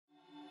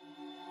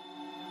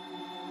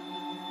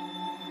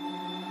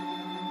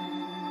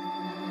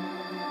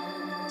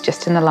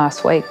Just in the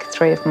last week,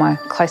 3 of my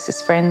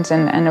closest friends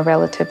and a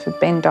relative have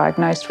been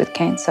diagnosed with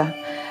cancer.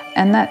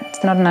 And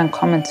that's not an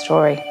uncommon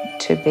story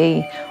to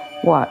be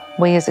what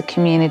we as a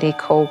community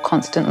call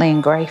constantly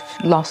in grief,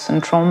 loss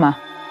and trauma.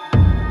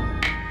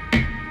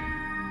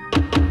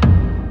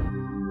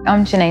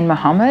 I'm Janine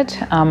Mohammed.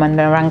 I'm a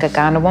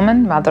Narungga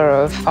woman, mother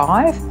of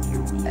 5,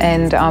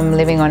 and I'm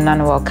living on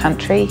Ngunnawal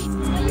country.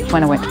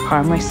 When I went to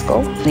primary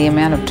school, the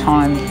amount of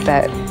time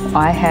that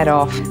I had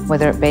off,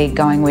 whether it be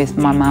going with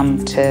my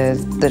mum to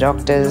the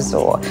doctors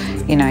or,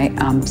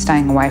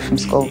 staying away from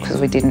school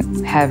because we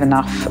didn't have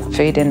enough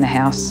food in the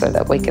house so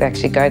that we could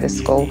actually go to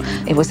school.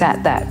 It was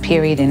at that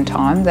period in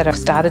time that I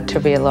started to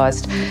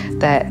realise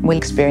that we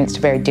experienced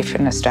a very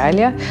different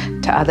Australia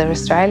to other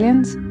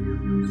Australians.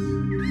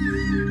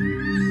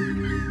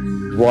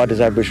 Why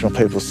does Aboriginal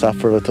people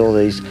suffer with all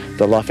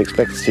the life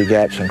expectancy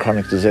gaps and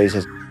chronic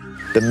diseases?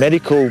 The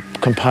medical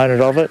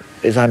component of it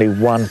is only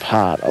one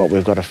part of what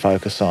we've got to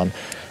focus on.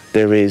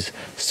 There is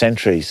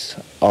centuries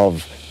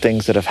of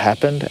things that have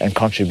happened and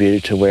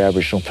contributed to where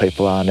Aboriginal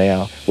people are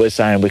now. We're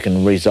saying we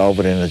can resolve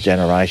it in a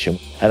generation,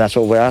 and that's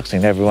what we're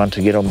asking everyone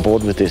to get on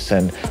board with this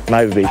and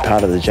maybe be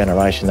part of the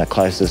generation that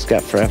closes this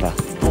gap forever.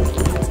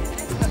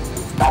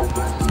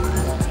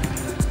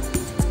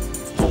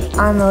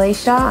 I'm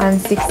Alicia, I'm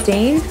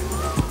 16.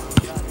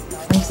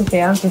 I'm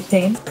Sophia, I'm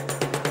 15.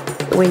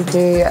 We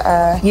do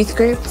a youth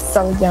group,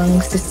 Solid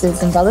Young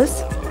Sisters and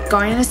Brothers.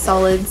 Going to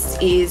Solids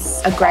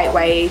is a great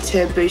way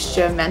to boost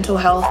your mental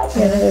health.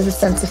 Yeah, there's a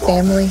sense of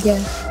family,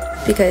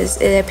 yeah. Because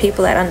there are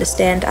people that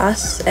understand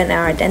us and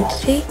our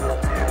identity.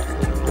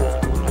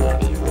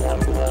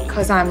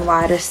 Because I'm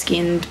lighter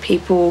skinned,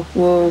 people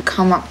will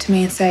come up to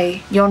me and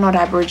say, "You're not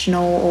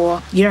Aboriginal,"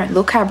 or "You don't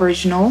look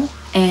Aboriginal,"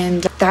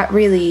 and that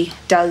really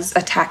does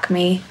attack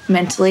me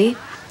mentally.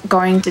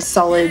 Going to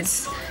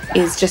Solids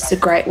is just a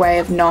great way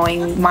of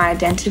knowing my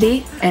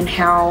identity and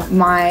how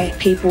my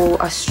people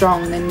are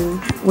strong,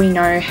 and we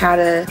know how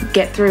to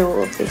get through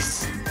all of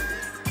this.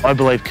 I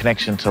believe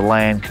connection to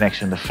land,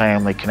 connection to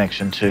family,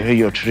 connection to who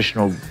your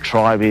traditional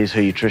tribe is,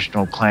 who your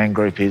traditional clan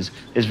group is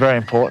very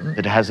important.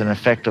 It has an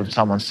effect on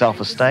someone's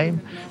self-esteem,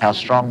 how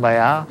strong they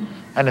are,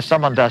 and if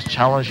someone does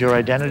challenge your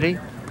identity,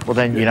 well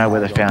then you know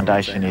where the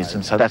foundation is,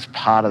 and so that's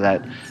part of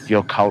that,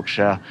 your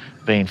culture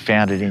being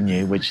founded in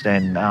you, which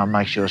then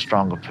makes you a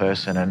stronger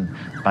person and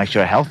makes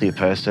you a healthier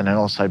person and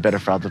also better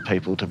for other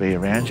people to be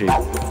around you.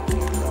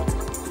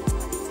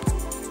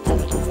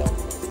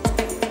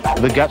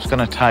 The gap's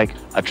going to take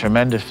a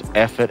tremendous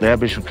effort. The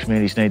Aboriginal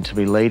communities need to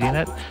be leading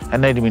it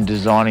and need to be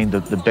designing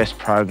the best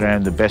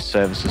program, the best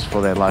services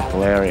for their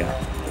local area.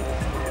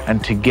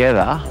 And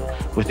together,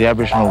 with the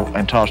Aboriginal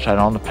and Torres Strait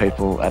Islander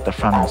people at the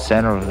front and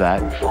centre of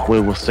that,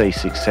 we will see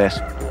success.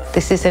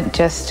 This isn't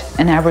just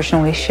an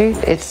Aboriginal issue,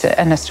 it's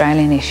an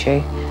Australian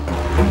issue.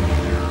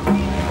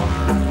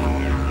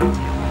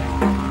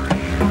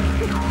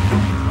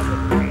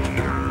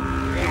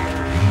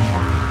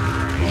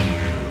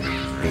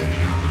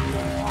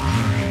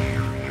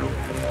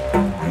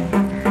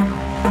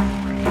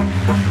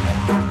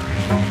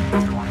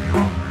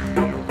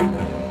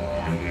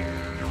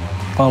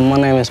 My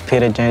name is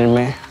Peter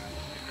James,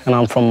 and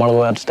I'm from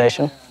Marlwood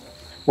Station.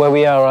 Where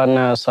we are right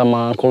now is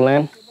my uncle's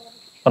land.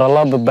 What I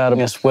love about it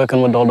is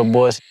working with all the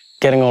boys,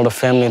 getting all the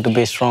family to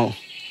be strong,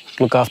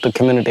 look after the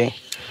community,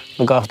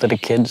 look after the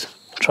kids,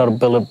 try to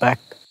build it back.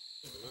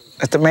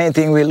 That's the main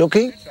thing we're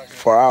looking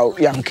for our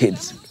young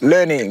kids,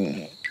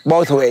 learning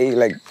both ways,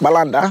 like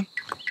Balanda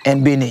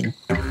and Bining.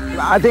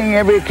 I think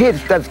every kid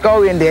that's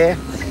going there,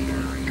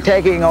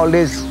 taking all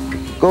this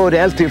good,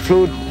 healthy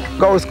food,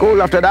 go to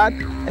school after that,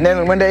 and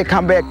then when they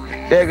come back,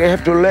 they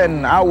have to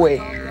learn our way.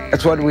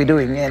 That's what we're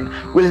doing, and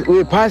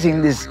we're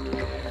passing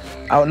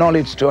our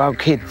knowledge to our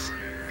kids.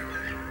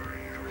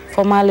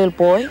 For my little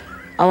boy,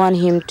 I want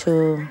him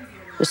to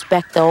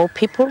respect the old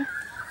people,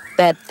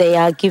 that they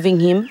are giving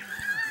him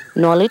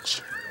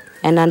knowledge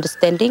and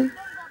understanding.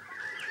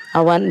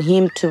 I want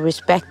him to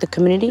respect the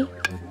community.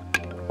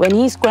 When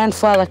his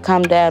grandfather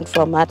come down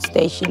from art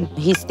station,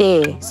 he's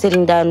there,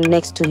 sitting down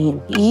next to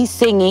him. He's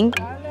singing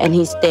and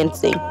he's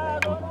dancing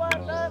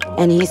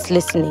and he's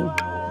listening.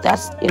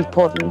 That's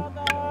important,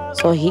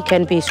 so he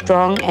can be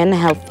strong and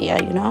healthier,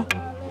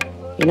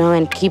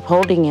 and keep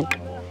holding it.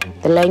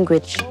 The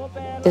language,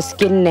 the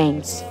skin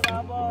names.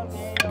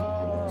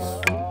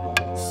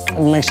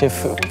 It makes you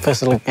feel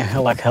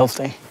like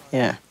healthy,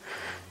 yeah.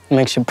 It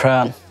makes you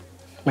proud.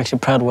 Makes you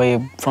proud where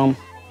you're from,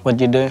 what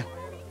you do,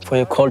 for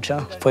your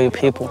culture, for your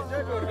people.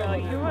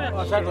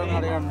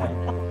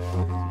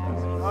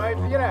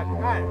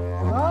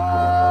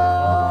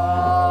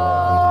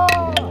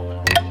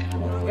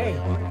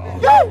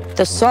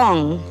 The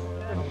song,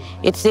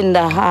 it's in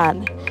the heart.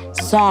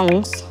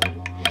 Songs,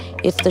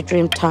 it's the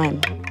dream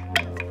time.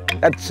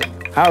 That's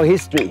our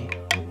history.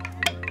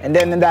 And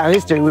then in our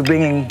history, we're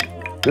bringing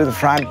to the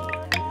front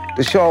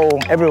to show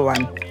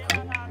everyone.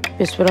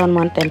 Because we don't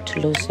want them to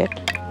lose it.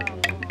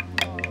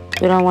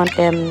 We don't want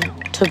them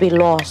to be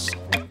lost.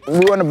 We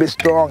want to be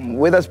strong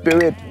with our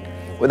spirit,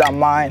 with our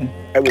mind,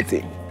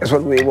 everything. That's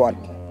what we want.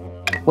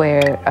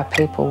 We're a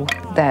people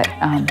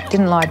that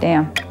didn't lie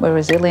down. We're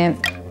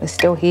resilient, we're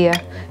still here,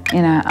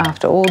 you know,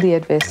 after all the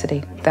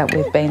adversity that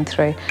we've been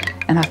through.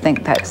 And I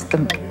think that's the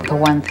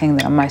one thing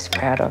that I'm most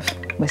proud of.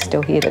 We're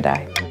still here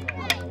today.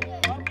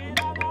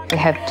 We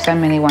have so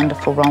many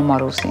wonderful role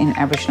models in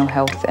Aboriginal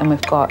health, and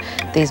we've got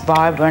these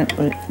vibrant,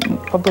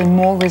 probably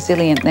more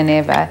resilient than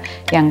ever,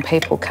 young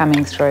people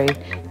coming through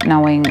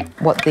knowing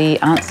what the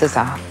answers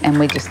are, and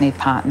we just need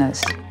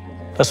partners.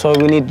 That's why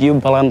we need you,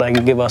 Balanda,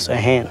 to give us a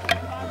hand.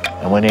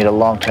 And we need a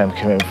long-term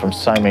commitment from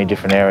so many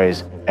different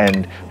areas.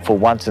 And for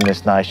once in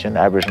this nation,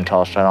 Aboriginal and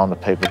Torres Strait Islander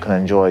people can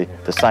enjoy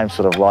the same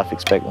sort of life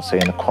expectancy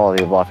and the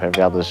quality of life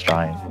every other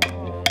Australian.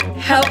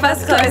 Help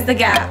us close the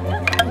gap.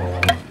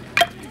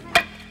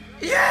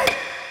 Yeah!